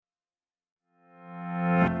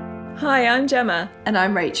Hi, I'm Gemma. And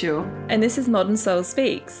I'm Rachel. And this is Modern Soul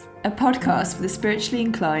Speaks, a podcast for the spiritually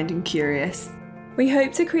inclined and curious. We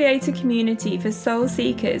hope to create a community for soul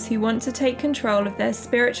seekers who want to take control of their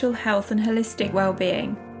spiritual health and holistic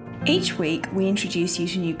well-being. Each week, we introduce you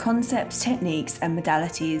to new concepts, techniques, and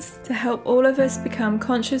modalities to help all of us become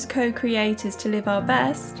conscious co-creators to live our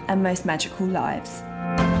best and most magical lives.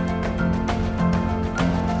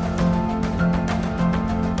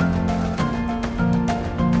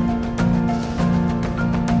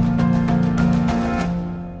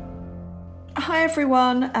 Hi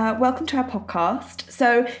everyone, welcome to our podcast.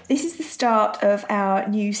 So this is the start of our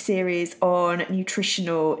new series on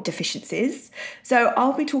nutritional deficiencies. So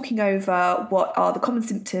I'll be talking over what are the common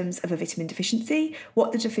symptoms of a vitamin deficiency,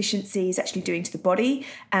 what the deficiency is actually doing to the body,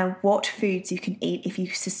 and what foods you can eat if you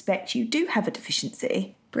suspect you do have a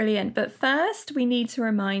deficiency. Brilliant. But first, we need to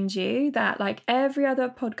remind you that, like every other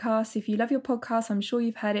podcast, if you love your podcast, I'm sure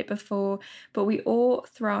you've heard it before, but we all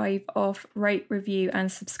thrive off rate, review, and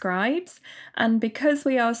subscribes. And because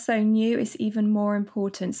we are so new, it's even more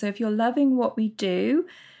important. So if you're loving what we do,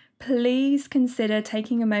 please consider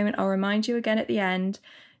taking a moment. I'll remind you again at the end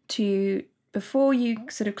to, before you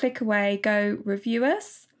sort of click away, go review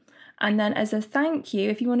us. And then as a thank you,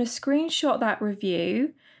 if you want to screenshot that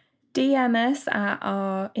review, DM us at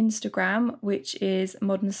our Instagram, which is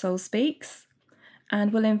Modern Soul Speaks,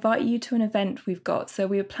 and we'll invite you to an event we've got. So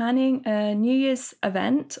we're planning a New Year's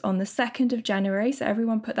event on the 2nd of January, so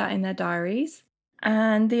everyone put that in their diaries.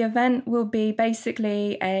 And the event will be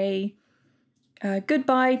basically a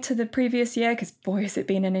goodbye to the previous year, because boy, has it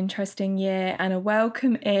been an interesting year, and a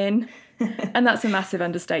welcome in. And that's a massive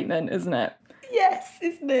understatement, isn't it? Yes,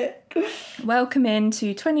 isn't it? Welcome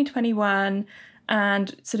into 2021.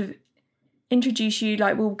 And sort of introduce you,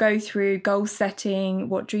 like we'll go through goal setting,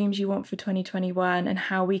 what dreams you want for 2021 and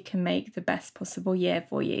how we can make the best possible year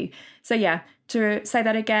for you. So yeah, to say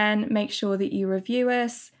that again, make sure that you review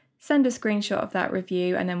us, send a screenshot of that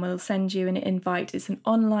review, and then we'll send you an invite. It's an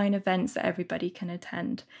online event that everybody can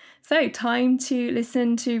attend. So time to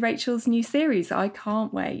listen to Rachel's new series. I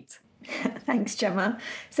can't wait. Thanks, Gemma.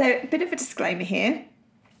 So a bit of a disclaimer here.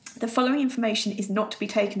 The following information is not to be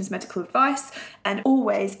taken as medical advice, and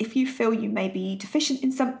always, if you feel you may be deficient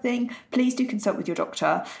in something, please do consult with your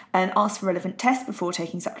doctor and ask for relevant tests before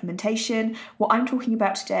taking supplementation. What I'm talking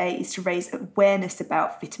about today is to raise awareness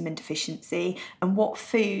about vitamin deficiency and what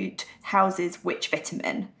food houses which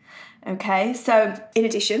vitamin. Okay, so in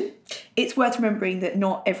addition, it's worth remembering that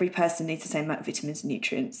not every person needs the same amount of vitamins and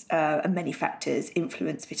nutrients, and many factors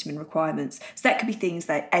influence vitamin requirements. So that could be things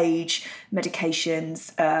like age, medications,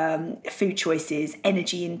 food choices,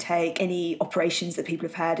 energy intake, any operations that people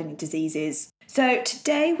have had, any diseases. So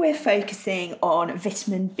today we're focusing on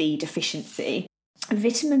vitamin B deficiency.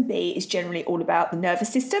 Vitamin B is generally all about the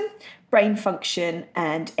nervous system, brain function,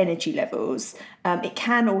 and energy levels. It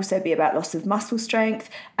can also be about loss of muscle strength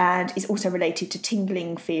and is also related to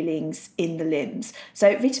tingling feelings in the limbs.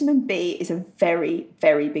 So vitamin B is a very,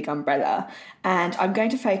 very big umbrella. And I'm going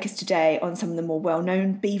to focus today on some of the more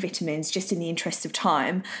well-known B vitamins just in the interest of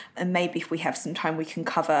time. And maybe if we have some time, we can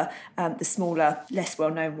cover the smaller, less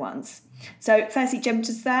well-known ones. So firstly, Jem,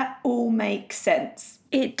 does that all make sense?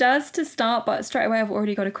 It does to start, but straight away I've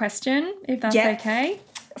already got a question, if that's okay.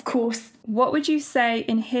 Of course. What would you say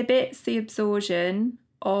inhibits the absorption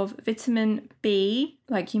of vitamin B,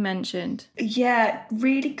 like you mentioned? Yeah,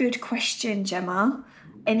 really good question, Gemma.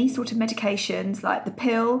 Any sort of medications like the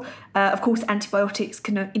pill, of course antibiotics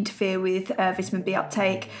can interfere with vitamin B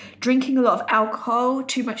uptake. Drinking a lot of alcohol,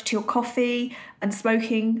 too much tea or coffee, and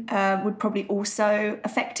smoking would probably also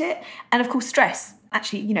affect it. And of course stress.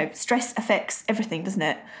 Actually, stress affects everything, doesn't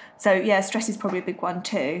it? So yeah, stress is probably a big one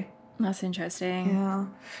too. That's interesting. Yeah.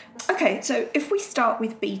 Okay, so if we start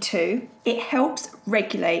with B2, it helps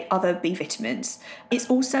regulate other B vitamins. It's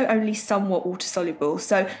also only somewhat water-soluble,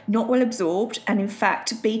 so not well absorbed, and in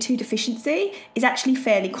fact, B2 deficiency is actually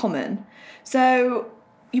fairly common. So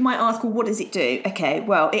you might ask, well, what does it do? Okay,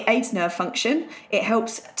 well, it aids nerve function. It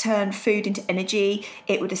helps turn food into energy.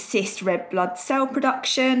 It would assist red blood cell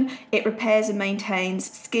production. It repairs and maintains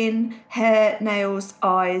skin, hair, nails,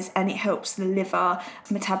 eyes, and it helps the liver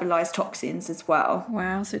metabolize toxins as well.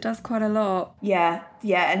 Wow, so it does quite a lot. Yeah,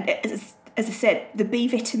 and as I said, the B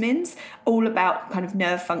vitamins, all about kind of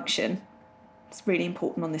nerve function. It's really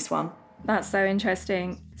important on this one. That's so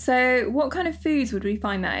interesting. So what kind of foods would we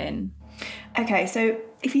find that in? Okay, so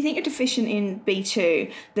if you think you're deficient in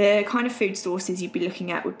B2, the kind of food sources you'd be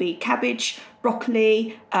looking at would be cabbage,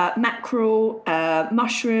 broccoli, mackerel,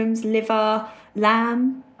 mushrooms, liver,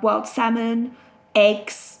 lamb, wild salmon,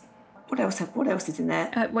 eggs, What else is in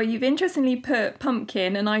there? Well, you've interestingly put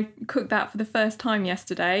pumpkin, and I cooked that for the first time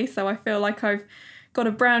yesterday, so I feel like I've got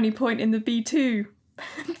a brownie point in the B2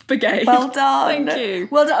 brigade. Well done. Thank you.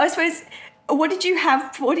 Well done. I suppose. What did you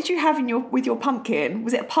have with your pumpkin?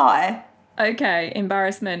 Was it a pie? Okay,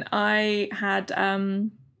 embarrassment. I had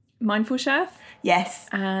Mindful Chef. Yes.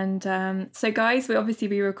 And so, guys,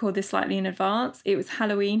 we record this slightly in advance. It was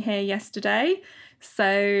Halloween here yesterday.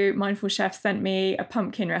 So Mindful Chef sent me a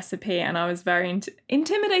pumpkin recipe, and I was very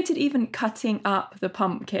intimidated even cutting up the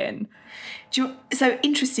pumpkin. So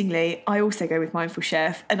interestingly, I also go with Mindful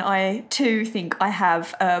Chef, and I too think I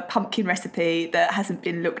have a pumpkin recipe that hasn't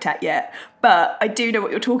been looked at yet, but I do know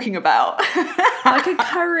what you're talking about. Like a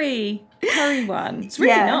curry one. It's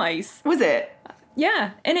really nice. Was it?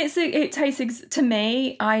 Yeah, and it tastes to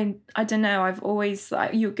me. I don't know. I've always,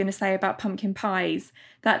 like you were going to say about pumpkin pies,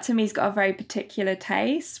 that to me's got a very particular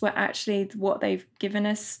taste. Where actually what they've given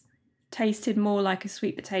us tasted more like a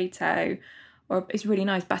sweet potato, or it's really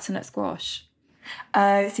nice butternut squash.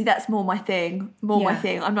 See, that's more my thing. My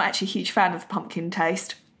thing. I'm not actually a huge fan of the pumpkin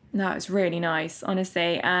taste. No, it's really nice,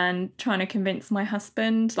 honestly. And trying to convince my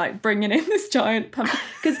husband, like bringing in this giant pumpkin,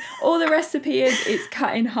 because all the recipe is it's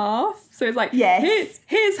cut in half. So it's like,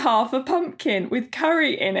 here's half a pumpkin with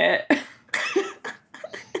curry in it.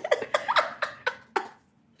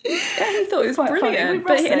 Yeah, he thought it was brilliant,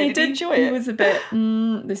 but he did enjoy it. He was a bit,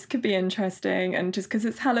 this could be interesting, and just because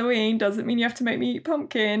it's Halloween doesn't mean you have to make me eat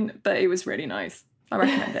pumpkin. But it was really nice. I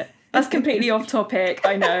recommend it. That's completely off topic.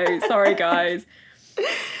 I know. Sorry, guys.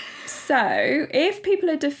 So, if people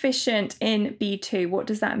are deficient in B2, what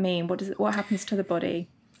does that mean? What happens to the body?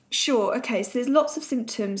 Sure, okay, so there's lots of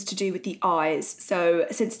symptoms to do with the eyes. So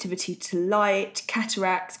sensitivity to light,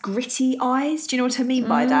 cataracts, gritty eyes. Do you know what I mean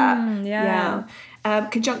by that? Yeah.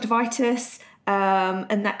 Conjunctivitis,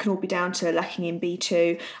 and that can all be down to lacking in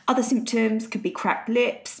B2. Other symptoms could be cracked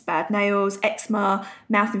lips, bad nails, eczema,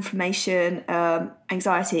 mouth inflammation,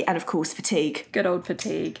 anxiety, and of course fatigue. Good old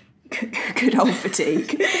fatigue. Good old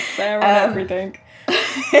fatigue. There on everything.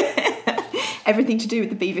 Everything to do with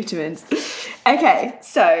the B vitamins. Okay,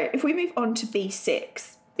 so if we move on to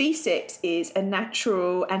B6. B6 is a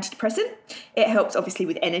natural antidepressant. It helps obviously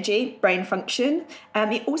with energy, brain function.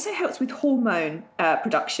 It also helps with hormone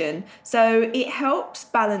production. So it helps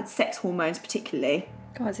balance sex hormones particularly.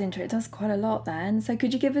 God, it's interesting. It does quite a lot then. So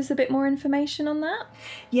could you give us a bit more information on that?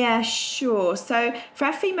 Yeah, sure. So for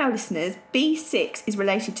our female listeners, B6 is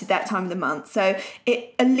related to that time of the month. So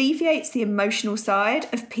it alleviates the emotional side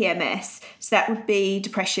of PMS. So that would be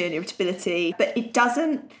depression, irritability, but it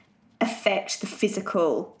doesn't affect the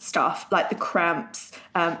physical stuff like the cramps,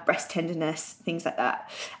 breast tenderness, things like that.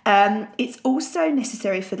 It's also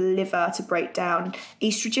necessary for the liver to break down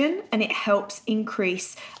estrogen, and it helps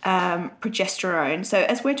increase progesterone. So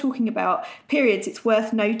as we're talking about periods, it's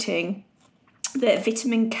worth noting that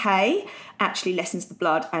vitamin K actually lessens the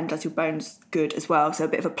blood and does your bones good as well. So a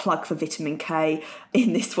bit of a plug for vitamin K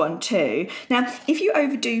in this one too. Now, if you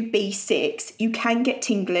overdo B6, you can get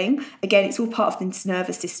tingling. Again, it's all part of this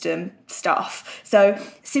nervous system stuff. So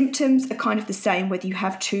symptoms are kind of the same whether you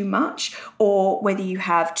have too much or whether you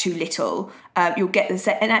have too little. You'll get the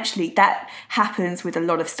same, and actually that happens with a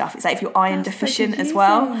lot of stuff. It's like if you're iron deficient as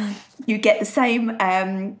well, you get the same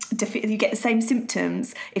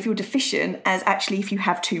symptoms if you're deficient as actually if you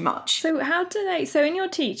have too much. So how do they? So in your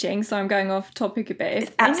teaching, so I'm going off topic a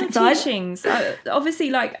bit. In your teachings,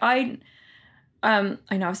 obviously, like I know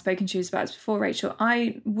I've spoken to you about this before, Rachel.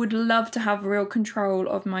 I would love to have real control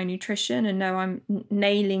of my nutrition and know I'm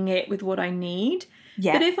nailing it with what I need.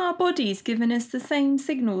 Yeah. But if our body's given us the same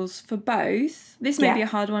signals for both, this may be a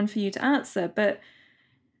hard one for you to answer, but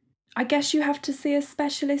I guess you have to see a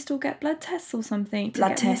specialist or get blood tests or something to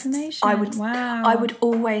get tests. Information. I would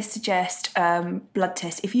always suggest blood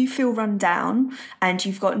tests. If you feel run down and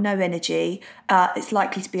you've got no energy, it's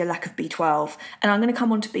likely to be a lack of B12. And I'm going to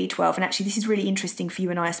come on to B12. And actually, this is really interesting for you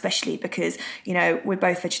and I, especially because, you know, we're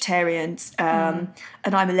both vegetarians and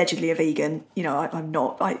I'm allegedly a vegan. You know, I'm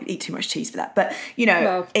not. I eat too much cheese for that. But, you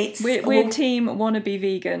know, we're team wannabe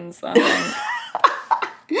vegans, I think.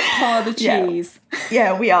 Part of the cheese.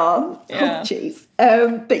 Yeah, we are. Yeah. Cheese.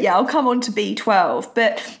 But yeah, I'll come on to B12.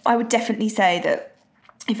 But I would definitely say that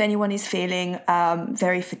if anyone is feeling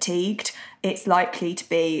very fatigued, it's likely to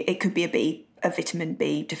be, it could be a vitamin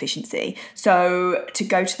B deficiency. So to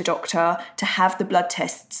go to the doctor, to have the blood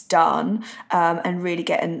tests done and really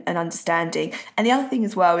get an understanding. And the other thing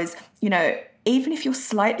as well is, you know, even if you're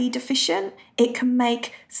slightly deficient, it can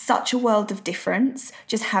make such a world of difference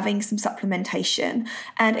just having some supplementation.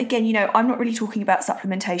 And again, you know, I'm not really talking about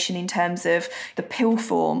supplementation in terms of the pill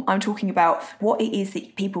form. I'm talking about what it is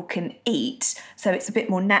that people can eat. So it's a bit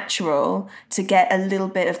more natural to get a little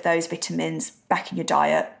bit of those vitamins back in your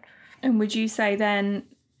diet. And would you say then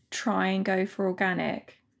try and go for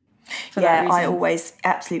organic? Yeah, I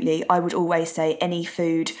would always say any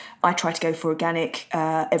food, I try to go for organic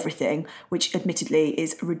everything, which admittedly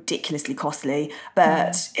is ridiculously costly.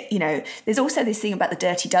 But, you know, there's also this thing about the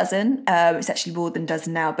dirty dozen. It's actually more than a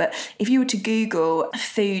dozen now. But if you were to Google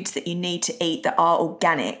foods that you need to eat that are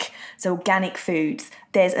organic, so organic foods,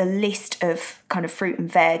 there's a list of kind of fruit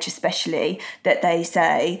and veg especially that they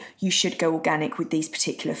say you should go organic with these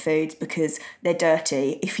particular foods because they're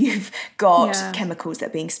dirty. If you've got chemicals that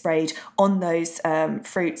are being sprayed on those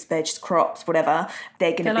fruits, veg, crops, whatever,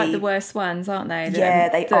 they're going to be... They're like the worst ones, aren't they?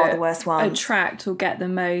 They are the worst ones. Attract or get the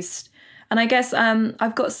most... And I guess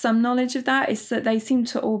I've got some knowledge of that, is that they seem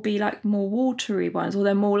to all be like more watery ones, or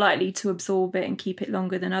they're more likely to absorb it and keep it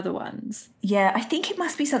longer than other ones. Yeah, I think it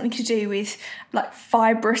must be something to do with like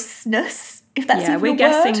fibrousness, if that's even a word. Yeah, we're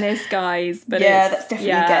guessing this, guys. But that's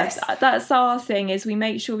definitely a guess. That's our thing, is we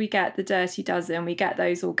make sure we get the dirty dozen, we get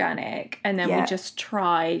those organic, and then we just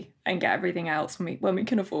try and get everything else when we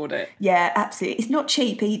can afford it. Yeah, absolutely. It's not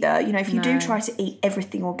cheap either. You know, if you do try to eat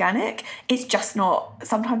everything organic,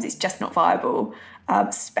 sometimes it's just not viable,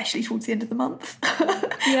 especially towards the end of the month.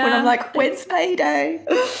 When I'm like, when's payday?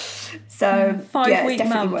 So 5-week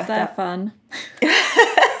months, they're fun.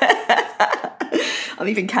 I'm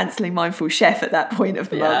even cancelling Mindful Chef at that point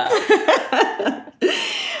of the month.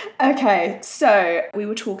 Okay, so we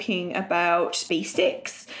were talking about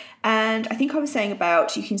B6. And I think I was saying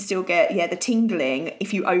about you can still get, the tingling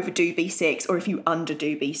if you overdo B6 or if you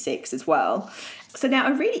underdo B6 as well. So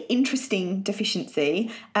now a really interesting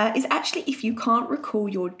deficiency is actually if you can't recall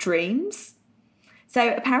your dreams.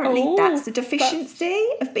 So apparently that's a deficiency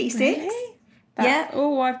of B6. Really?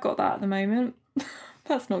 Oh, I've got that at the moment.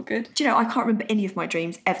 That's not good. Do you know, I can't remember any of my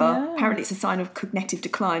dreams ever. Yeah. Apparently it's a sign of cognitive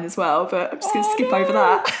decline as well, but I'm just going to skip over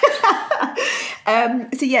that.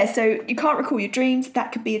 So you can't recall your dreams.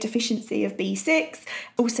 That could be a deficiency of B6.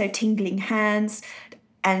 Also tingling hands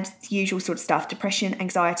and the usual sort of stuff: depression,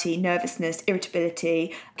 anxiety, nervousness,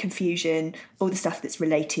 irritability, confusion, all the stuff that's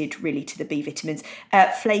related really to the B vitamins.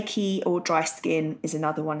 Flaky or dry skin is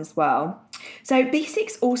another one as well. So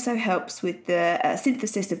B6 also helps with the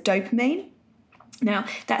synthesis of dopamine. Now,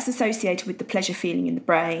 that's associated with the pleasure feeling in the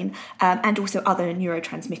brain and also other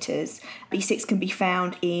neurotransmitters. B6 can be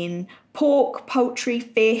found in pork, poultry,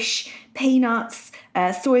 fish, peanuts,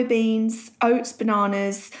 soybeans, oats,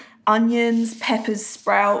 bananas, onions, peppers,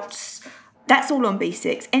 sprouts. That's all on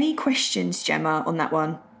B6. Any questions, Gemma, on that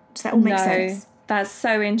one? Does that all make sense? That's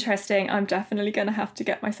so interesting. I'm definitely going to have to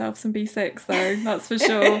get myself some B6 though, that's for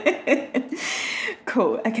sure.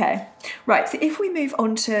 Cool, okay. Right, so if we move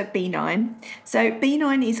on to B9. So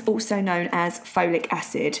B9 is also known as folic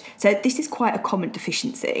acid. So this is quite a common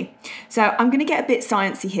deficiency. So I'm going to get a bit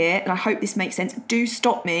sciencey here, and I hope this makes sense. Do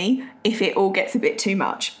stop me if it all gets a bit too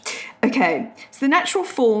much. Okay, so the natural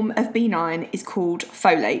form of B9 is called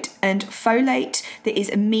folate, and folate that is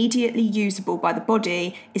immediately usable by the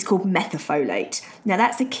body is called methylfolate. Now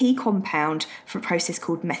that's a key compound for a process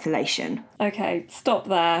called methylation. Okay, stop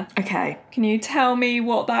there. Okay. Can you tell me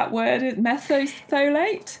what that word is,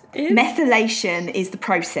 methylfolate is? Methylation is the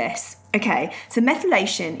process. Okay, so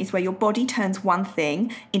methylation is where your body turns one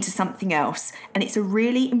thing into something else, and it's a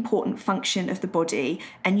really important function of the body,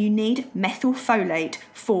 and you need methylfolate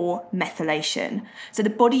for methylation. So the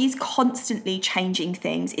body is constantly changing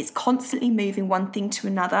things, it's constantly moving one thing to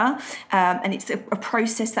another, and it's a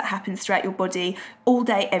process that happens throughout your body all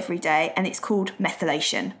day, every day, and it's called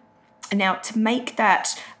methylation. And now to make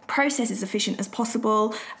that process as efficient as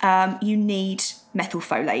possible, you need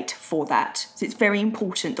methylfolate for that. So it's very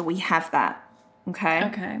important that we have that.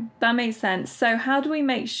 Okay, that makes sense. So how do we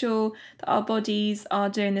make sure that our bodies are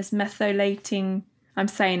doing this methylating? I'm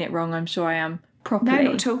saying it wrong, I'm sure I am, properly. No,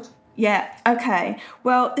 not at all. Yeah, okay.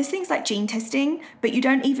 Well, there's things like gene testing, but you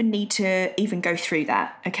don't even need to even go through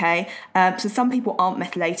that, okay? So some people aren't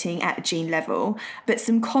methylating at a gene level, but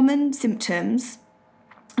some common symptoms,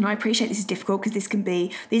 and I appreciate this is difficult because these can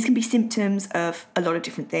be symptoms of a lot of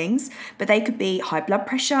different things, but they could be high blood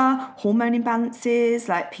pressure, hormone imbalances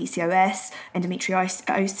like PCOS,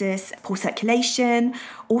 endometriosis, poor circulation,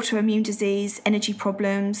 autoimmune disease, energy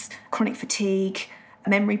problems, chronic fatigue,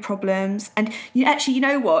 memory problems. And you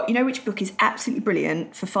know what? You know which book is absolutely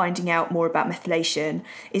brilliant for finding out more about methylation?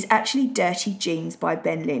 Is actually Dirty Genes by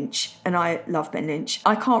Ben Lynch. And I love Ben Lynch.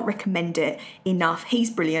 I can't recommend it enough. He's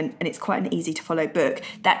brilliant, and it's quite an easy to follow book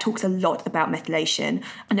that talks a lot about methylation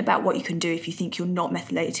and about what you can do if you think you're not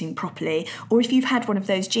methylating properly, or if you've had one of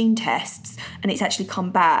those gene tests and it's actually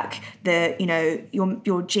come back that,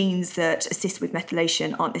 your genes that assist with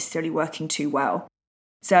methylation aren't necessarily working too well.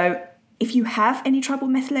 So if you have any trouble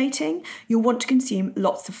methylating, you'll want to consume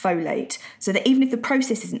lots of folate so that even if the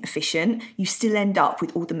process isn't efficient, you still end up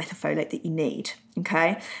with all the methylfolate that you need,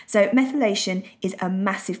 okay? So methylation is a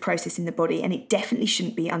massive process in the body, and it definitely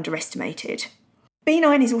shouldn't be underestimated.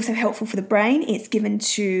 B9 is also helpful for the brain. It's given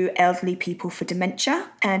to elderly people for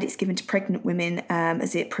dementia, and it's given to pregnant women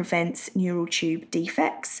as it prevents neural tube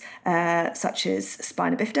defects, such as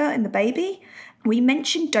spina bifida in the baby. We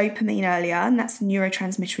mentioned dopamine earlier, and that's a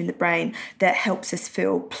neurotransmitter in the brain that helps us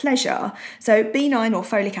feel pleasure. So B9 or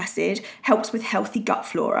folic acid helps with healthy gut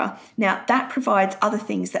flora. Now, that provides other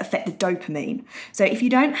things that affect the dopamine. So if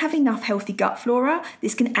you don't have enough healthy gut flora,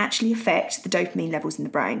 this can actually affect the dopamine levels in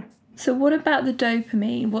the brain. So what about the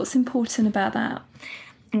dopamine? What's important about that?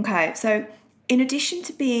 Okay, so in addition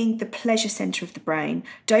to being the pleasure centre of the brain,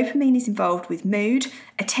 dopamine is involved with mood,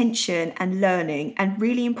 attention, and learning, and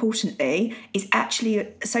really importantly, is actually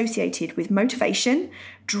associated with motivation,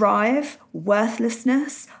 drive,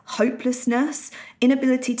 worthlessness, hopelessness,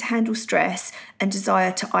 inability to handle stress, and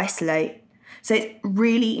desire to isolate. So it's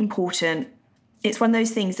really important. It's one of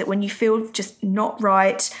those things that when you feel just not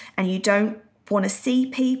right and you don't want to see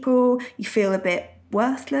people, you feel a bit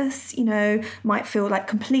worthless, might feel like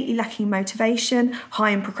completely lacking motivation,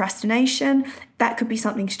 high in procrastination, that could be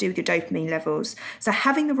something to do with your dopamine levels. So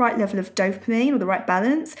having the right level of dopamine or the right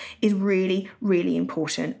balance is really, really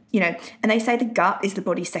important. And they say the gut is the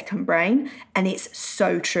body's second brain, and it's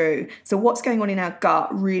so true. So what's going on in our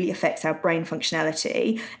gut really affects our brain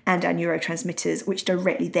functionality and our neurotransmitters, which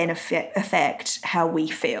directly then affect how we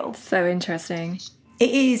feel. So interesting. It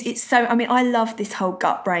is. It's so, I love this whole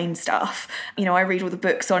gut brain stuff. I read all the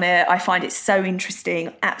books on it. I find it so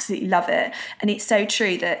interesting. Absolutely love it. And it's so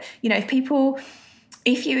true that,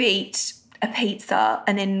 if you eat a pizza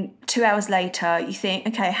and then 2 hours later you think,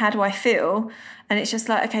 okay, how do I feel? And it's just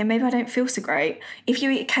like, okay, maybe I don't feel so great. If you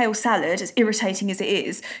eat a kale salad, as irritating as it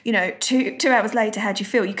is, 2 hours later, how do you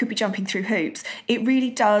feel? You could be jumping through hoops. It really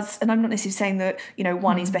does. And I'm not necessarily saying that,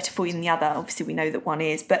 one is better for you than the other. Obviously, we know that one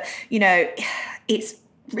is. But, it's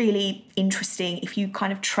really interesting if you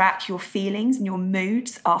kind of track your feelings and your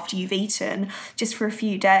moods after you've eaten just for a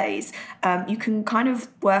few days. You can kind of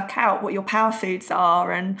work out what your power foods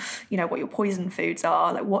are and, what your poison foods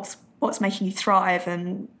are, like what's making you thrive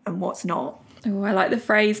and what's not. Oh, I like the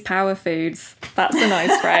phrase power foods. That's a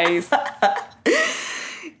nice phrase.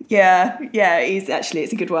 Yeah, it is actually.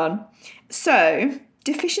 It's a good one. So,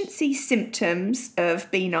 deficiency symptoms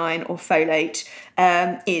of B9 or folate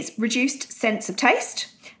is reduced sense of taste,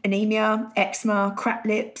 anemia, eczema, cracked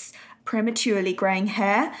lips, prematurely greying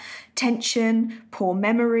hair, tension, poor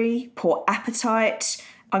memory, poor appetite.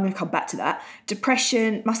 I'm going to come back to that.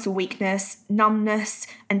 Depression, muscle weakness, numbness,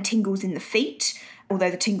 and tingles in the feet. Although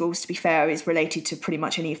the tingles, to be fair, is related to pretty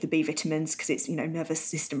much any of the B vitamins because it's, nervous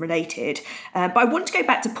system related. But I want to go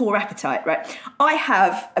back to poor appetite, right? I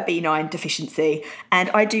have a B9 deficiency and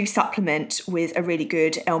I do supplement with a really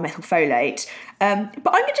good L-methylfolate.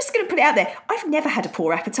 But I'm just going to put it out there. I've never had a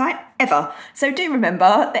poor appetite, ever. So do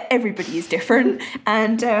remember that everybody is different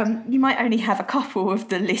and you might only have a couple of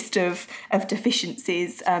the list of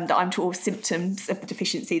deficiencies or symptoms of the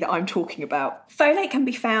deficiency that I'm talking about. Folate can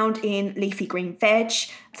be found in leafy green veg,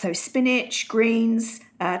 so spinach, greens,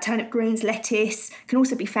 turnip greens, lettuce. Can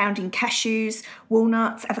also be found in cashews,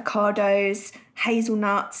 walnuts, avocados,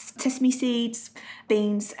 hazelnuts, sesame seeds,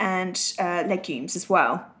 beans and legumes as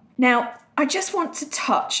well. Now, I just want to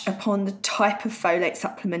touch upon the type of folate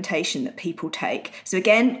supplementation that people take. So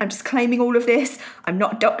again, I'm just claiming all of this. I'm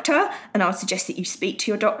not a doctor, and I would suggest that you speak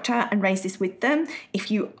to your doctor and raise this with them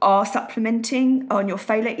if you are supplementing on your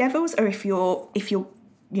folate levels, or if you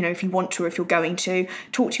want to, or if you're going to,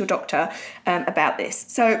 talk to your doctor about this.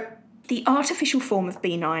 So the artificial form of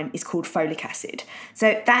B9 is called folic acid.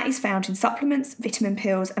 So that is found in supplements, vitamin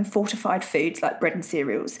pills, and fortified foods like bread and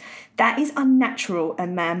cereals. That is unnatural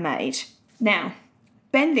and man-made. Now,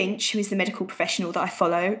 Ben Lynch, who is the medical professional that I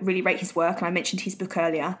follow, really rate his work, and I mentioned his book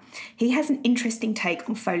earlier. He has an interesting take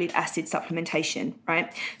on folic acid supplementation,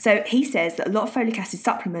 right? So he says that a lot of folic acid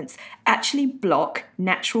supplements actually block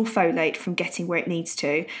natural folate from getting where it needs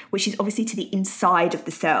to, which is obviously to the inside of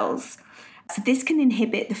the cells. So this can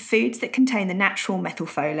inhibit the foods that contain the natural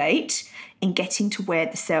methylfolate in getting to where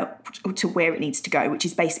it needs to go, which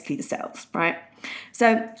is basically the cells, right?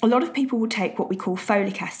 So a lot of people will take what we call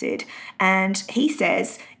folic acid, and he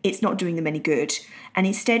says it's not doing them any good. And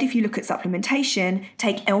instead, if you look at supplementation,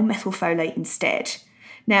 take L-methylfolate instead.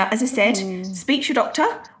 Now, as I said, speak to your doctor,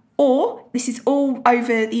 or this is all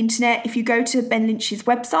over the internet. If you go to Ben Lynch's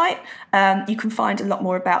website, you can find a lot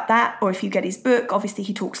more about that. Or if you get his book, obviously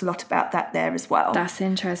he talks a lot about that there as well. That's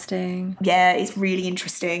interesting. Yeah, it's really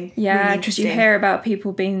interesting. Yeah, because you hear about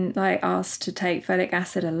people being asked to take folic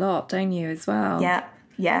acid a lot, don't you, as well?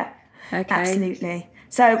 Yeah. Okay. Absolutely.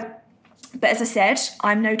 So, but as I said,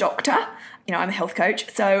 I'm no doctor. I'm a health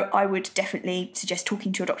coach, so I would definitely suggest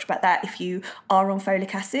talking to your doctor about that if you are on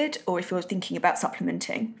folic acid or if you're thinking about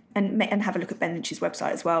supplementing, and have a look at Ben Lynch's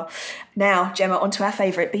website as well. Now, Gemma, on to our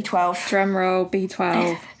favourite, B12. Drum roll,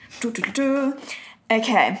 B12.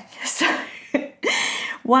 Okay, so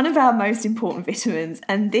one of our most important vitamins,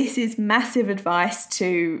 and this is massive advice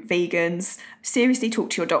to vegans, seriously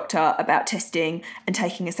talk to your doctor about testing and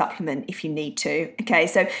taking a supplement if you need to. Okay,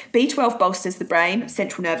 so B12 bolsters the brain,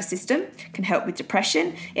 central nervous system, can help with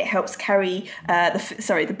depression. It helps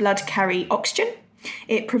the blood carry oxygen.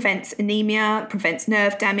 It prevents anemia, prevents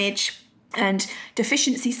nerve damage. And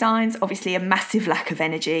deficiency signs, obviously a massive lack of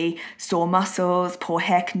energy, sore muscles, poor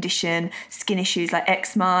hair condition, skin issues like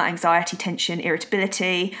eczema, anxiety, tension,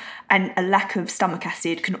 irritability, and a lack of stomach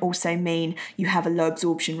acid can also mean you have a low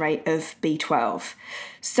absorption rate of B12.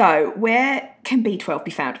 So where can B12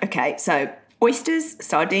 be found? Okay, so oysters,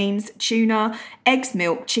 sardines, tuna, eggs,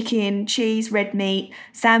 milk, chicken, cheese, red meat,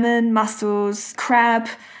 salmon, mussels, crab,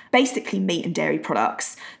 basically meat and dairy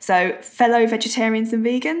products. So fellow vegetarians and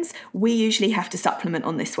vegans, we usually have to supplement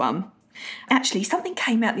on this one. Actually, something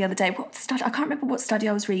came out the other day. What study? I can't remember what study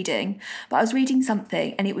I was reading, but I was reading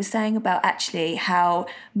something and it was saying about actually how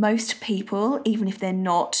most people, even if they're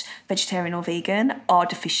not vegetarian or vegan, are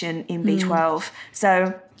deficient in B12.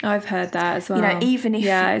 So I've heard that as well. Even if...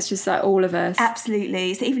 Yeah, it's just like all of us.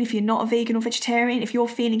 Absolutely. So even if you're not a vegan or vegetarian, if you're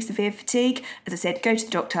feeling severe fatigue, as I said, go to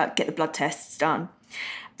the doctor, get the blood tests done.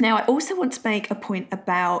 Now, I also want to make a point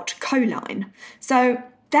about choline. So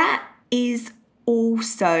that is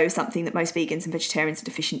also something that most vegans and vegetarians are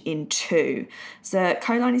deficient in too. So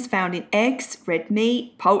choline is found in eggs, red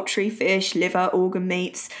meat, poultry, fish, liver, organ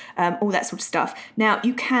meats, all that sort of stuff. Now,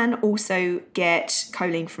 you can also get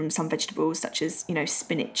choline from some vegetables such as,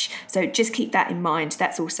 spinach. So just keep that in mind.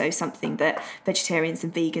 That's also something that vegetarians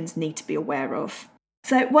and vegans need to be aware of.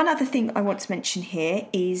 So one other thing I want to mention here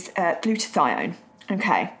is glutathione.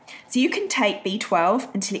 Okay, so you can take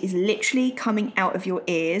B12 until it is literally coming out of your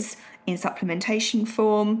ears in supplementation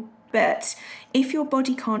form, but if your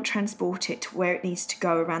body can't transport it to where it needs to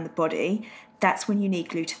go around the body, that's when you need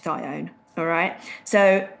glutathione, all right?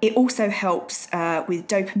 So it also helps with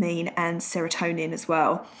dopamine and serotonin as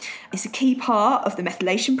well. It's a key part of the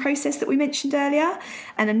methylation process that we mentioned earlier,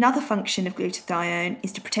 and another function of glutathione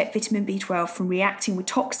is to protect vitamin B12 from reacting with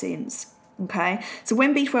toxins. Okay, so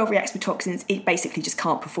when B12 reacts with toxins, it basically just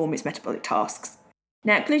can't perform its metabolic tasks.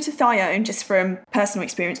 Now, glutathione, just from personal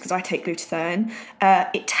experience, because I take glutathione,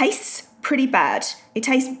 it tastes pretty bad. It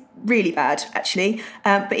tastes really bad, actually,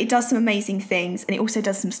 but it does some amazing things, and it also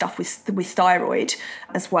does some stuff with thyroid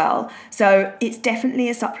as well. So it's definitely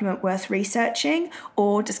a supplement worth researching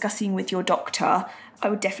or discussing with your doctor. I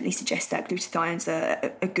would definitely suggest that glutathione's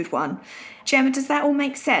a good one. Gemma, does that all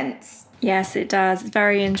make sense? Yes, it does. It's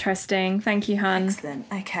very interesting. Thank you, Han. Excellent.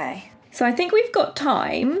 Okay. So I think we've got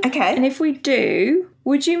time. Okay. And if we do,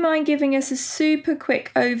 would you mind giving us a super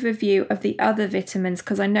quick overview of the other vitamins?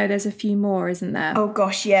 Because I know there's a few more, isn't there? Oh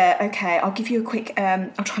gosh, yeah. Okay. I'll give you a quick.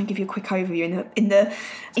 I'll try and give you a quick overview in the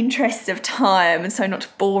interests of time, and so not to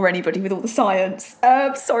bore anybody with all the science.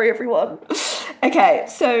 Sorry, everyone. Okay.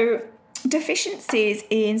 So deficiencies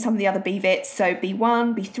in some of the other B vits, so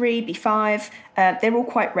B1, B3, B5, they're all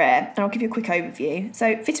quite rare, and I'll give you a quick overview.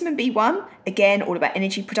 So vitamin B1, again, all about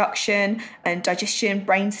energy production and digestion,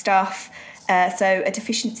 brain stuff. So a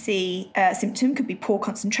deficiency symptom could be poor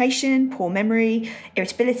concentration, poor memory,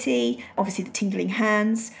 irritability, obviously the tingling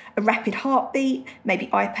hands, a rapid heartbeat,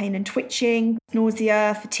 maybe eye pain and twitching,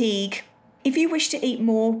 nausea, fatigue. If you wish to eat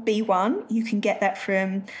more B1, you can get that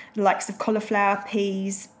from the likes of cauliflower,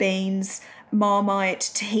 peas, beans,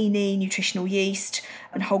 Marmite, tahini, nutritional yeast,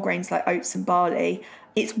 and whole grains like oats and barley.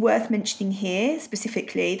 It's worth mentioning here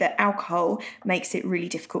specifically that alcohol makes it really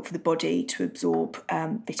difficult for the body to absorb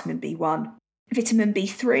vitamin B1. Vitamin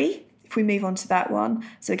B3, if we move on to that one.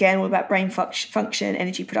 So again, all about brain function,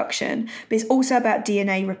 energy production, but it's also about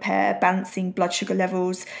DNA repair, balancing blood sugar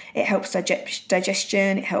levels. It helps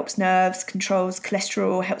digestion, it helps nerves, controls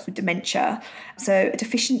cholesterol, helps with dementia. So a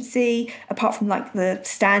deficiency, apart from like the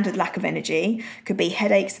standard lack of energy, could be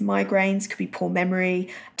headaches and migraines, could be poor memory,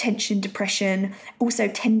 tension, depression, also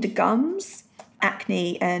tender gums,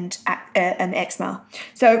 acne and eczema.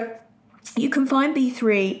 So you can find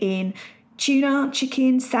B3 in tuna,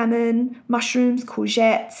 chicken, salmon, mushrooms,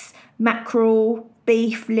 courgettes, mackerel,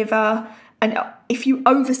 beef, liver. And if you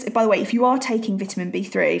if you are taking vitamin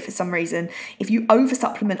B3 for some reason, if you over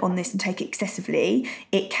supplement on this and take it excessively,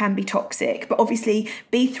 it can be toxic. But obviously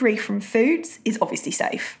B3 from foods is obviously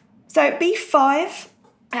safe. So B5,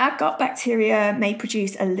 our gut bacteria may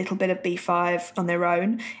produce a little bit of B5 on their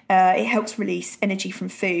own. It helps release energy from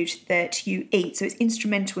food that you eat, so it's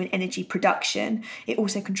instrumental in energy production. It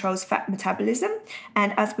also controls fat metabolism,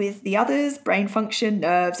 and as with the others, brain function,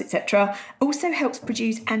 nerves, etc., also helps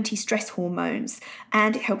produce anti-stress hormones,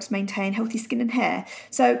 and it helps maintain healthy skin and hair.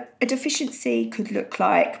 So a deficiency could look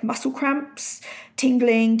like muscle cramps,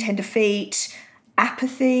 tingling, tender feet,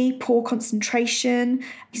 apathy, poor concentration,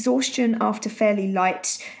 exhaustion after fairly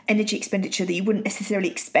light energy expenditure that you wouldn't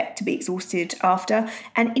necessarily expect to be exhausted after,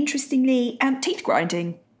 and interestingly, teeth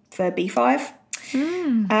grinding for B5.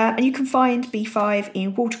 And you can find B5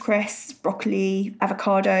 in watercress, broccoli,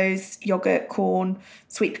 avocados, yogurt, corn,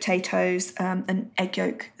 sweet potatoes, and egg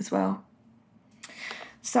yolk as well.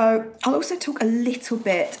 So I'll also talk a little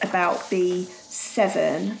bit about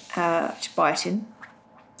B7, biotin.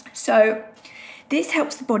 So this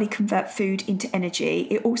helps the body convert food into energy.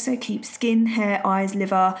 It also keeps skin, hair, eyes,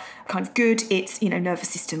 liver kind of good. It's, nervous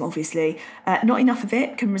system, obviously. Not enough of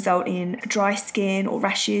it can result in dry skin or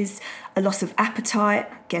rashes, a loss of appetite.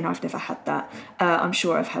 Again, I've never had that. I'm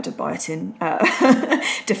sure I've had a biotin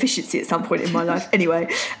deficiency at some point in my life.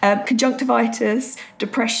 Anyway, conjunctivitis,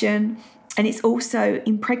 depression, and it's also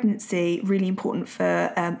in pregnancy really important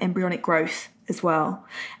for embryonic growth as well,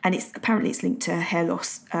 and it's linked to hair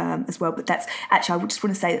loss as well, but that's actually, I would just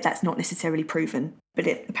want to say that that's not necessarily proven, but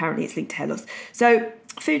apparently it's linked to hair loss. So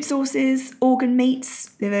food sources, organ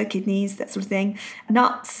meats, liver, kidneys, that sort of thing,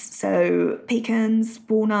 nuts, so pecans,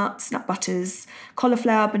 walnuts, nut butters,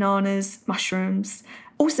 cauliflower, bananas, mushrooms.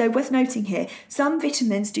 Also, worth noting here, some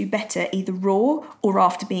vitamins do better either raw or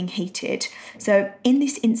after being heated. So in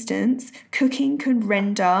this instance, cooking can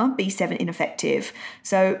render B7 ineffective.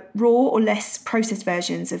 So raw or less processed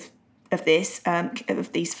versions of these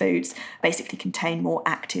foods basically contain more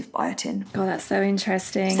active biotin. Oh, that's so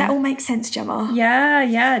interesting. Does that all make sense, Gemma?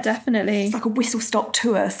 Yeah, definitely. It's like a whistle-stop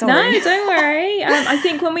tour, sorry. No, don't worry. I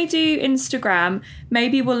think when we do Instagram,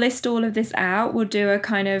 maybe we'll list all of this out. We'll do a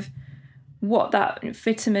kind of what that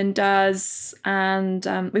vitamin does, and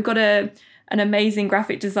we've got an amazing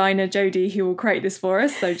graphic designer, Jodie, who will create this for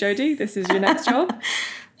us. So Jodie, this is your next job.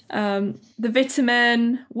 The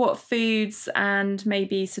vitamin, what foods, and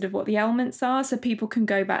maybe sort of what the elements are, so people can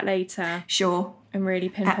go back later. Sure. And really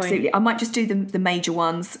pinpoint. Absolutely. I might just do the major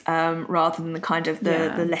ones rather than the kind of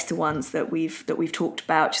the lesser ones that we've talked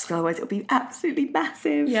about, just because otherwise it'll be absolutely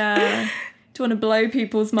massive. Yeah. Don't want to blow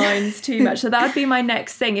people's minds too much. So that would be my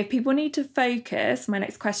next thing. If people need to focus, my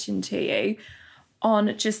next question to you,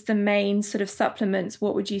 on just the main sort of supplements,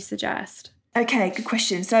 what would you suggest? Okay, good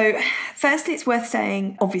question. So firstly, it's worth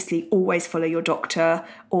saying, obviously, always follow your doctor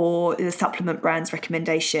or the supplement brand's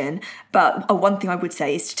recommendation. But one thing I would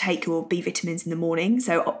say is to take your B vitamins in the morning,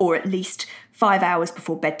 or at least 5 hours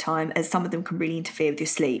before bedtime, as some of them can really interfere with your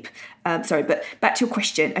sleep. But back to your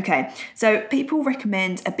question. Okay, so people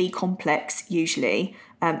recommend a B complex usually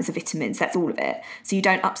as a vitamin, so that's all of it. So you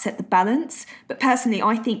don't upset the balance. But personally,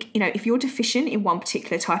 I think, if you're deficient in one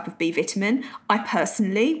particular type of B vitamin, I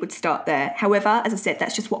personally would start there. However, as I said,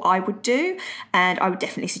 that's just what I would do. And I would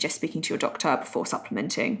definitely suggest speaking to your doctor before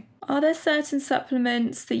supplementing. Are there certain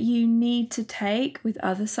supplements that you need to take with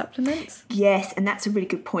other supplements? Yes, and that's a really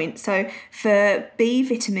good point. So for B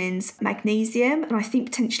vitamins, magnesium, and I think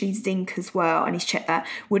potentially zinc as well, I need to check that,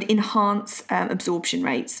 would enhance absorption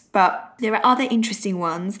rates. But there are other interesting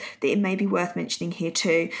ones that it may be worth mentioning here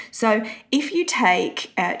too. So if you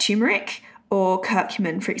take turmeric or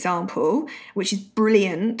curcumin, for example, which is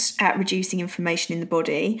brilliant at reducing inflammation in the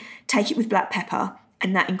body, take it with black pepper,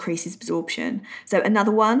 and that increases absorption. So another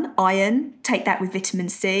one, iron, take that with vitamin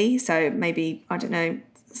C. So maybe, I don't know,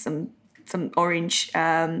 some oranges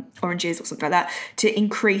or something like that to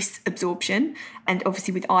increase absorption. And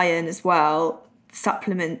obviously with iron as well,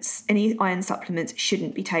 any iron supplements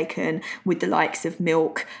shouldn't be taken with the likes of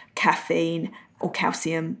milk, caffeine, or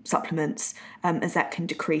calcium supplements, as that can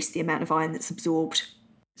decrease the amount of iron that's absorbed.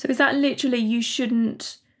 So is that literally you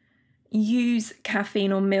shouldn't use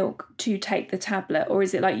caffeine or milk to take the tablet, or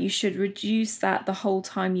is it like you should reduce that the whole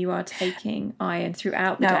time you are taking iron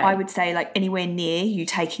throughout the day? No, I would say like anywhere near you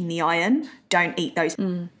taking the iron, don't eat those.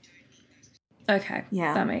 Okay,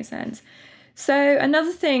 Yeah. that makes sense. So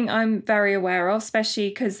another thing I'm very aware of, especially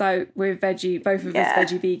because we're veggie, both of us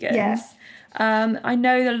veggie vegans. Yeah. I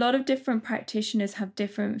know that a lot of different practitioners have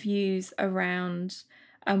different views around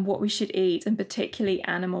what we should eat, and particularly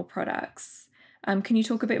animal products. Can you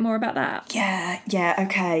talk a bit more about that? Yeah,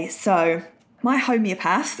 okay. So my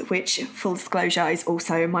homeopath, which, full disclosure, is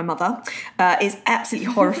also my mother, is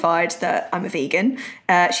absolutely horrified that I'm a vegan.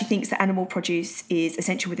 She thinks that animal produce is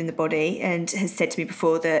essential within the body and has said to me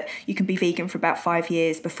before that you can be vegan for about 5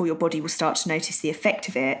 years before your body will start to notice the effect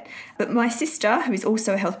of it. But my sister, who is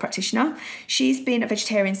also a health practitioner, she's been a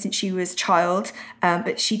vegetarian since she was a child,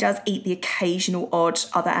 but she does eat the occasional odd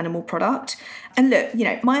other animal product. And look,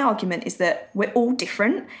 my argument is that we're all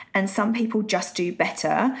different and some people just do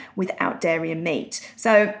better without dairy and meat.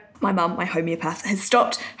 So my mum, my homeopath, has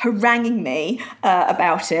stopped haranguing me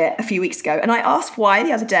about it a few weeks ago. And I asked why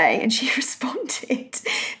the other day, and she responded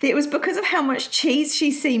that it was because of how much cheese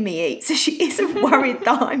she's seen me eat. So she isn't worried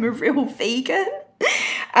that I'm a real vegan,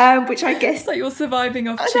 which I guess... It's like you're surviving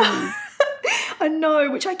off cheese. I know,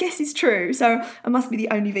 which I guess is true. So I must be the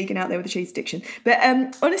only vegan out there with a cheese addiction. But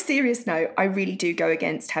on a serious note, I really do go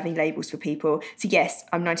against having labels for people. So yes,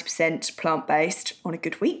 I'm 90% plant-based on a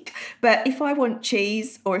good week. But if I want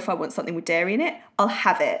cheese or if I want something with dairy in it, I'll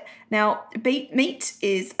have it. Now, meat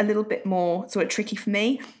is a little bit more sort of tricky for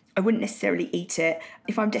me. I wouldn't necessarily eat it.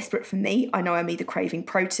 If I'm desperate for meat, I know I'm either craving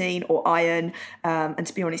protein or iron. And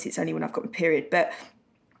to be honest, it's only when I've got my period.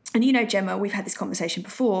 And Gemma, we've had this conversation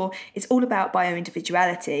before, it's all about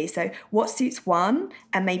bio-individuality. So what suits one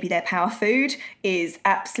and maybe their power food is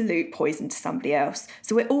absolute poison to somebody else.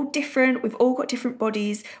 So we're all different. We've all got different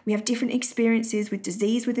bodies. We have different experiences with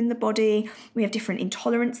disease within the body. We have different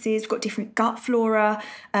intolerances. We've got different gut flora.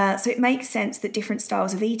 So it makes sense that different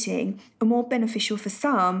styles of eating are more beneficial for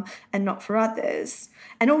some and not for others.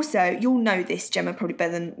 And also, you'll know this, Gemma, probably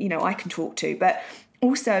better than, I can talk to, but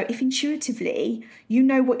also, if intuitively you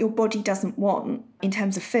know what your body doesn't want in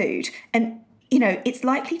terms of food, and it's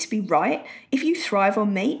likely to be right. If you thrive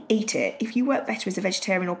on meat, eat it. If you work better as a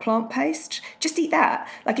vegetarian or plant-based, just eat that.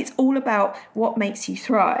 Like, it's all about what makes you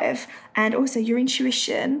thrive. And also, your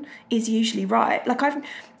intuition is usually right. Like, I've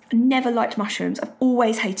never liked mushrooms. I've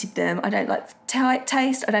always hated them. I don't like the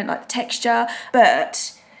taste. I don't like the texture.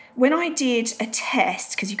 But when I did a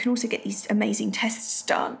test, because you can also get these amazing tests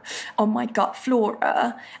done on my gut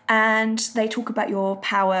flora, and they talk about your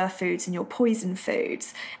power foods and your poison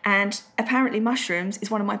foods, and apparently mushrooms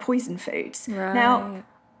is one of my poison foods. Right. Now,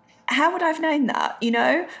 how would I have known that?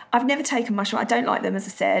 I've never taken mushroom. I don't like them, as I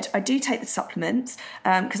said. I do take the supplements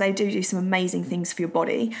because they do some amazing things for your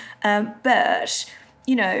body. But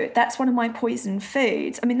that's one of my poison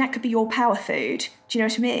foods. I mean, that could be your power food. Do you know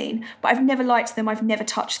what I mean? But I've never liked them. I've never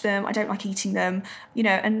touched them. I don't like eating them,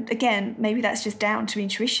 and again, maybe that's just down to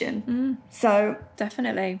intuition. So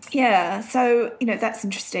definitely. Yeah. So, that's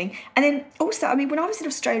interesting. And then also, I mean, when I was in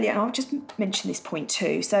Australia, and I'll just mention this point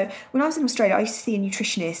too. So when I was in Australia, I used to see a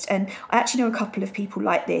nutritionist, and I actually know a couple of people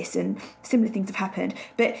like this, and similar things have happened.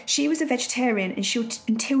 But she was a vegetarian, and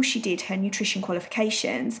until she did her nutrition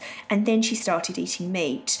qualifications, and then she started eating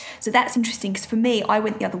meat. So that's interesting, because for me, I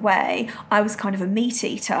went the other way. I was kind of a meat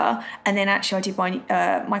eater, and then actually I did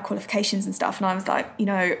my qualifications and stuff, and I was like,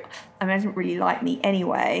 I didn't really like meat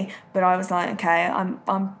anyway, but I was like, okay, I'm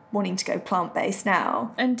wanting to go plant-based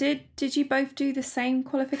now. And did you both do the same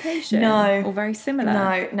qualification? No. Or very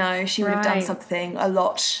similar? No, she would have done something a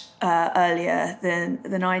lot earlier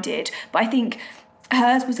than I did. But I think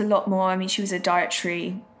hers was a lot more, I mean, she was a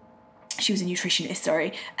nutritionist,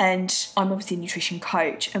 and I'm obviously a nutrition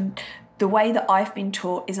coach, and the way that I've been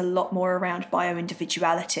taught is a lot more around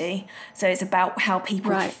bio-individuality. So it's about how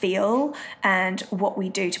people feel and what we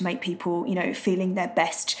do to make people, feeling their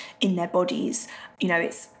best in their bodies.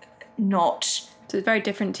 It's not... So it's very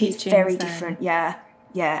different teachings. It's very different, yeah.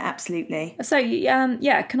 Yeah, absolutely. So,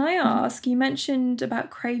 can I ask, you mentioned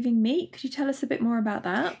about craving meat. Could you tell us a bit more about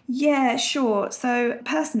that? Yeah, sure. So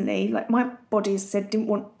personally, like, my body, as I said, didn't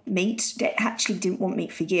want meat. It actually didn't want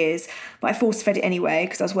meat for years, but I force fed it anyway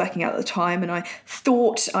because I was working out at the time and I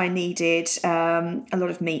thought I needed a lot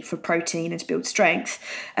of meat for protein and to build strength.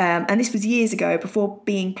 And this was years ago, before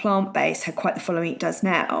being plant-based had quite the following it does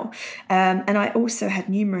now. And I also had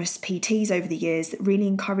numerous PTs over the years that really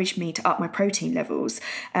encouraged me to up my protein levels.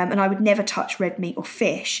 And I would never touch red meat or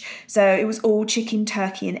fish. So it was all chicken,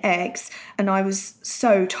 turkey and eggs. And I was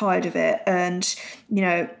so tired of it. And, you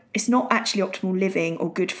know, it's not actually optimal living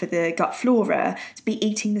or good for the gut flora to be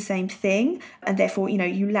eating the same thing. And therefore, you know,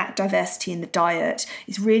 you lack diversity in the diet.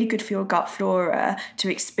 It's really good for your gut flora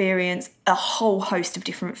to experience a whole host of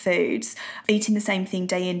different foods. Eating the same thing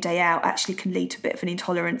day in, day out actually can lead to a bit of an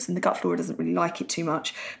intolerance, and the gut flora doesn't really like it too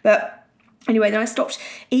much. But anyway, then I stopped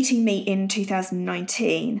eating meat in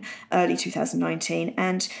 2019, early 2019.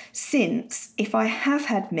 And since, if I have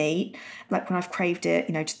had meat, like when I've craved it,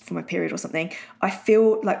 you know, just for my period or something, I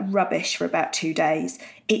feel like rubbish for about 2 days.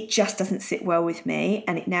 It just doesn't sit well with me,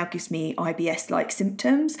 and it now gives me IBS-like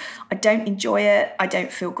symptoms. I don't enjoy it. I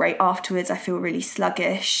don't feel great afterwards. I feel really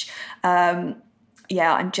sluggish. I'm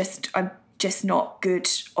just not good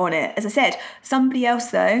on it. As I said, somebody else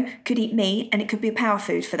though could eat meat and it could be a power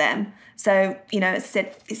food for them. So, you know, as I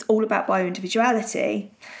said, it's all about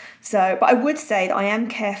bio-individuality. So, but I would say that I am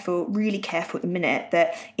careful, really careful at the minute,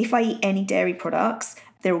 that if I eat any dairy products,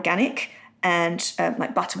 they're organic, and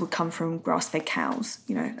like butter would come from grass-fed cows,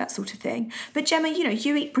 you know, that sort of thing. But Gemma, you know,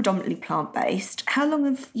 you eat predominantly plant-based. How long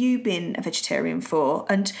have you been a vegetarian for?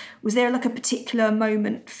 And was there like a particular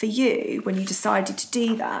moment for you when you decided to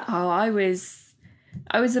do that? Oh, I was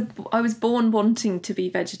born wanting to be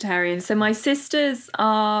vegetarian. So my sisters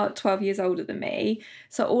are 12 years older than me.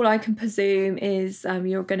 So all I can presume is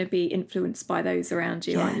you're going to be influenced by those around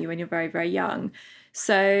you, aren't you, when you're very, very young.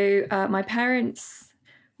 So my parents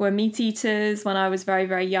were meat eaters when I was very,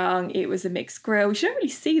 very young. It was a mixed grill. You don't really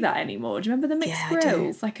see that anymore. Do you remember the mixed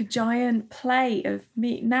grills? Like a giant plate of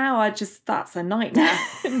meat. Now that's a nightmare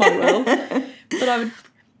in my world. But I would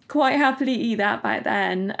quite happily eat that back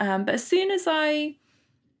then. But as soon as I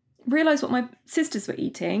realised what my sisters were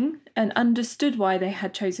eating and understood why they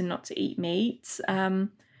had chosen not to eat meat,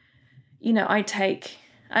 you know,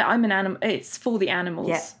 I'm an animal, it's for the animals.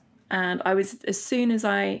 Yeah. And I was, as soon as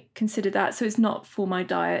I considered that, so it's not for my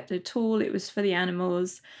diet at all, it was for the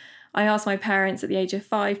animals. I asked my parents at the age of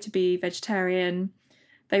 5 to be vegetarian.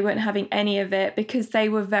 They weren't having any of it because they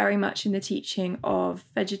were very much in the teaching of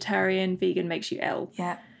vegetarian, vegan makes you ill.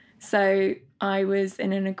 Yeah. So I was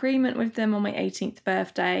in an agreement with them on my 18th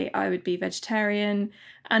birthday. I would be vegetarian,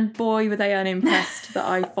 and boy, were they unimpressed that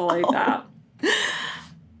I followed that.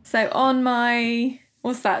 So on my,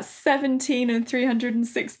 17 and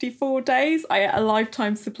 364 days, I ate a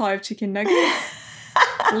lifetime supply of chicken nuggets,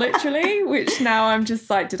 literally, which now I'm just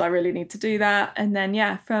like, did I really need to do that? And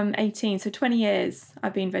then, from 18, so 20 years,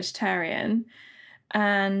 I've been vegetarian,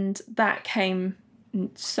 and that came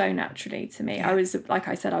so naturally to me. I was, like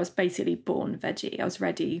I said, I was basically born veggie. I was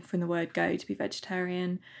ready from the word go to be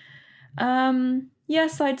vegetarian.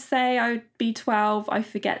 Yes, I'd say I would be 12. I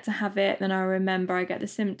forget to have it. Then I remember I get the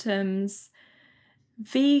symptoms.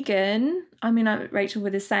 Vegan, I mean, Rachel, we're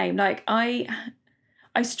the same. Like, I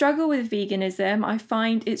struggle with veganism. I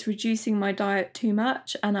find it's reducing my diet too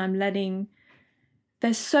much, and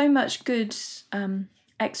there's so much good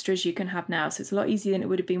extras you can have now. So it's a lot easier than it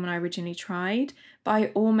would have been when I originally tried. But I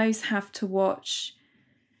almost have to watch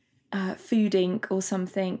Food Inc. or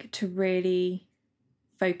something to really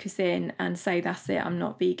focus in and say, that's it, I'm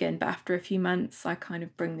not vegan. But after a few months, I kind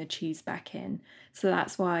of bring the cheese back in. So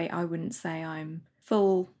that's why I wouldn't say I'm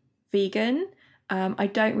full vegan. I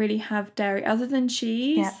don't really have dairy other than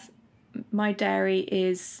cheese. Yeah. My dairy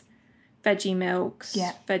is veggie milks,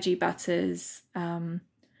 veggie butters.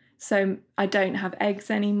 So I don't have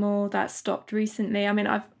eggs anymore. That stopped recently. I mean,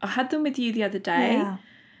 I had them with you the other day. Yeah.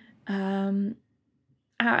 And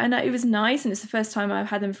it was nice, and it's the first time I've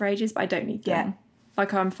had them for ages, but I don't need them. Yeah.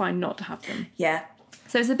 Like, I'm fine not to have them. Yeah.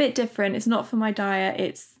 So it's a bit different. It's not for my diet.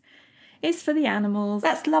 It's for the animals.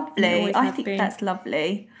 That's lovely. I think that's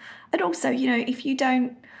lovely. And also, you know, if you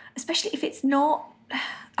don't, especially if it's not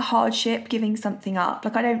a hardship giving something up,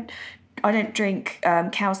 like I don't drink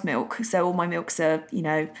cow's milk, so all my milks are, you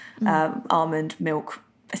know, almond milk,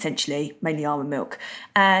 essentially, mainly almond milk,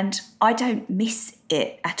 and I don't miss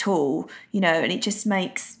it at all, you know, and it just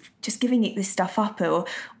makes just giving it this stuff up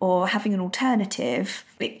or having an alternative,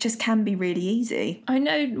 it just can be really easy. I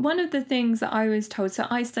know one of the things that I was told, so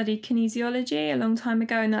I studied kinesiology a long time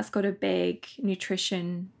ago, and that's got a big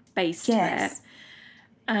nutrition base to it.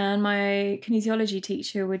 And my kinesiology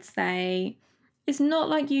teacher would say, it's not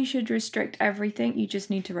like you should restrict everything. You just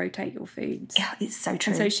need to rotate your foods. Yeah, it's so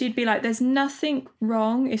true. And so she'd be like, there's nothing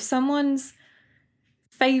wrong. If someone's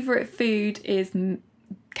favourite food is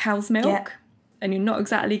cow's milk, and you're not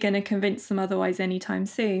exactly going to convince them otherwise anytime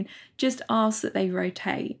soon, just ask that they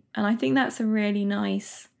rotate. And I think that's a really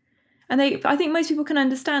nice... And I think most people can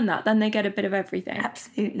understand that. Then they get a bit of everything.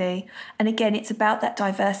 Absolutely. And again, it's about that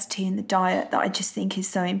diversity in the diet that I just think is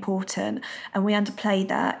so important. And we underplay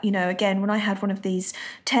that. You know, again, when I had one of these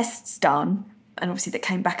tests done, and obviously that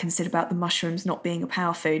came back and said about the mushrooms not being a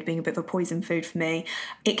power food, being a bit of a poison food for me.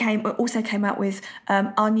 It also came out with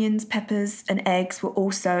onions, peppers and eggs were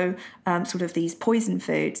also sort of these poison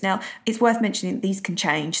foods. Now, it's worth mentioning that these can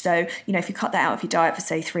change. So, you know, if you cut that out of your diet for,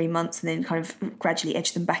 say, 3 months and then kind of gradually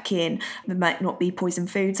edge them back in, there might not be poison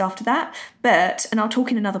foods after that. But, and I'll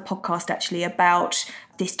talk in another podcast actually about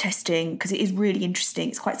this testing, because it is really interesting.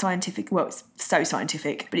 It's quite scientific. Well, it's so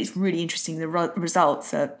scientific, but it's really interesting. The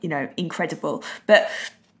results are, you know, incredible. But,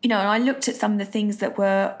 you know, and I looked at some of the things that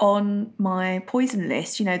were on my poison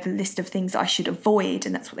list, you know, the list of things I should avoid,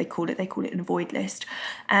 and that's what they call it. They call it an avoid list.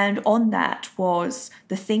 And on that was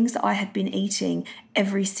the things that I had been eating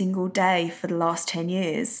every single day for the last 10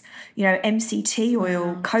 years. You know, MCT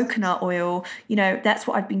oil, coconut oil, you know, that's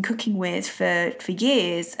what I'd been cooking with for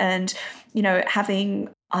years. And, you know, having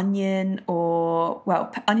onion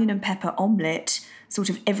and pepper omelette sort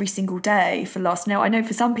of every single day for last. Now, I know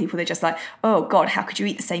for some people they're just like, oh God, how could you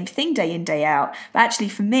eat the same thing day in, day out? But actually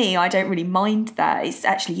for me, I don't really mind that. It's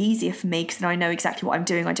actually easier for me because then I know exactly what I'm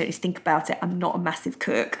doing. I don't need to think about it. I'm not a massive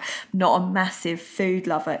cook, not a massive food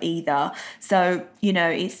lover either. So, you know,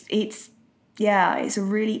 it's a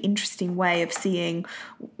really interesting way of seeing,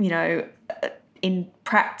 you know, in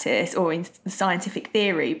practice or in the scientific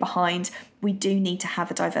theory behind, we do need to have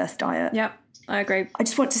a diverse diet. Yep, I agree. I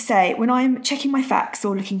just want to say, when I'm checking my facts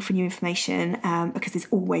or looking for new information, because there's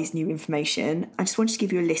always new information, I just wanted to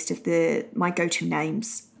give you a list of my go-to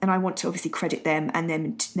names. And I want to obviously credit them and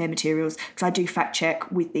their materials, because I do fact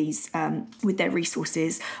check with these, with their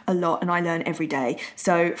resources a lot, and I learn every day.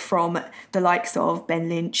 So from the likes of Ben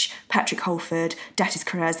Lynch, Patrick Holford, Datis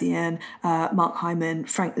Kharrazian, Mark Hyman,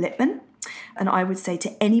 Frank Lipman. And I would say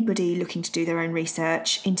to anybody looking to do their own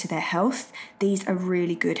research into their health, these are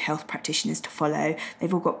really good health practitioners to follow.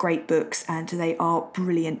 They've all got great books and they are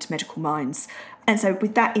brilliant medical minds. And so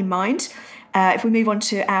with that in mind, if we move on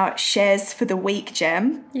to our shares for the week,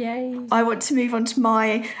 Gem. Yay. I want to move on to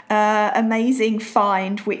my amazing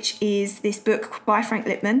find, which is this book by Frank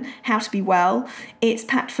Lipman, How to Be Well. It's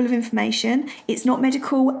packed full of information. It's not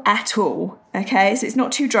medical at all. Okay, so it's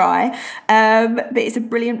not too dry, but it's a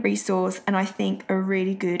brilliant resource and I think a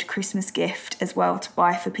really good Christmas gift as well to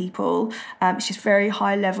buy for people. It's just very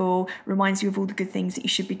high level, reminds you of all the good things that you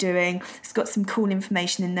should be doing. It's got some cool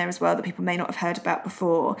information in there as well that people may not have heard about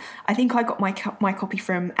before. I think I got my copy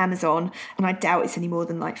from Amazon and I doubt it's any more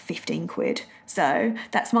than like 15 quid. So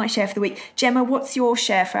that's my share for the week. Gemma, what's your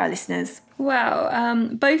share for our listeners? Well,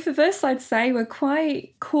 both of us, I'd say, we're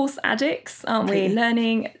quite course addicts, aren't we?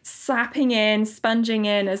 Learning, sapping in, sponging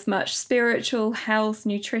in as much spiritual, health,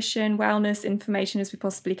 nutrition, wellness information as we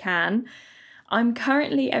possibly can. I'm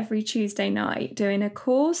currently every Tuesday night doing a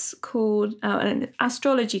course called an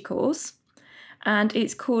astrology course, and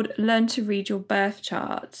it's called Learn to Read Your Birth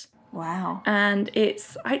Chart. Wow. And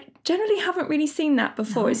I generally haven't really seen that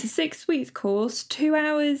before. No. It's a 6-week course, 2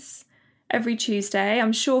 hours every Tuesday.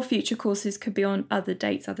 I'm sure future courses could be on other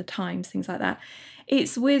dates, other times, things like that.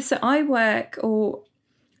 So I work or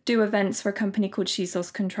do events for a company called She's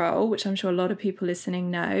Lost Control, which I'm sure a lot of people listening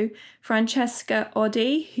know. Francesca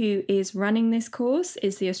Oddi, who is running this course,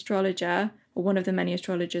 is the astrologer, or one of the many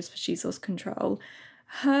astrologers for She's Lost Control.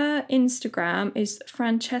 Her Instagram is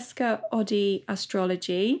Francesca Oddi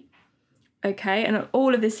Astrology. Okay, and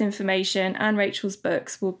all of this information and Rachel's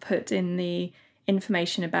books will put in the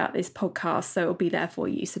information about this podcast, so it'll be there for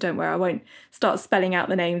you. So don't worry, I won't start spelling out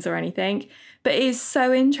the names or anything. But it is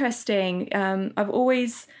so interesting. I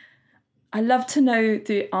love to know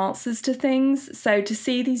the answers to things. So to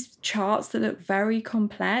see these charts that look very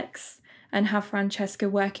complex and have Francesca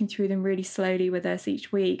working through them really slowly with us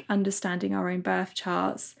each week, understanding our own birth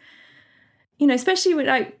charts. You know, especially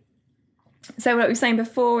with so like we were saying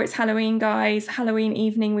before, it's Halloween, guys. Halloween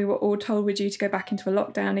evening, we were all told we're due to go back into a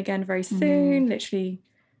lockdown again very soon, literally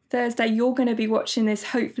Thursday. You're going to be watching this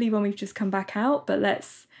hopefully when we've just come back out, but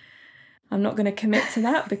I'm not going to commit to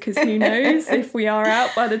that because who knows if we are out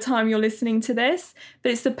by the time you're listening to this.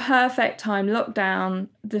 But it's the perfect time, lockdown,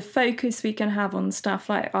 the focus we can have on stuff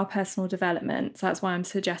like our personal development. So that's why I'm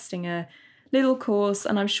suggesting a little course,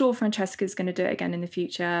 and I'm sure Francesca's going to do it again in the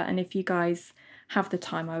future. And if you guys have the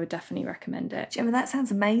time, I would definitely recommend it. Gemma, that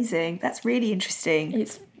sounds amazing. That's really interesting.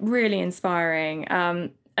 It's really inspiring.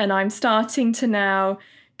 And I'm starting to now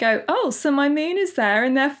go, oh, so my moon is there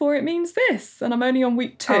and therefore it means this. And I'm only on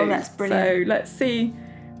week 2. Oh, that's brilliant. So let's see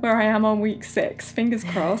where I am on week 6. Fingers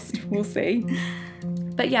crossed. We'll see.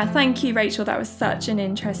 But yeah, thank you, Rachel. That was such an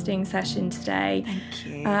interesting session today. Thank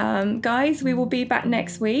you. Guys, we will be back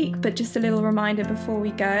next week, but just a little reminder before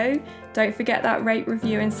we go, don't forget that rate,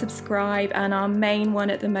 review and subscribe. And our main one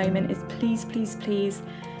at the moment is please, please, please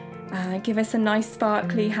give us a nice,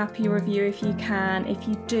 sparkly, happy review if you can. If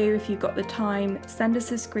you do, if you've got the time, send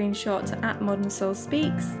us a screenshot to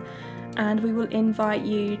 @ModernSoulSpeaks, and we will invite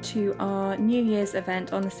you to our New Year's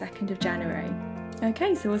event on the 2nd of January.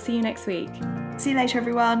 Okay, so we'll see you next week. See you later,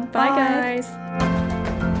 everyone. Bye guys.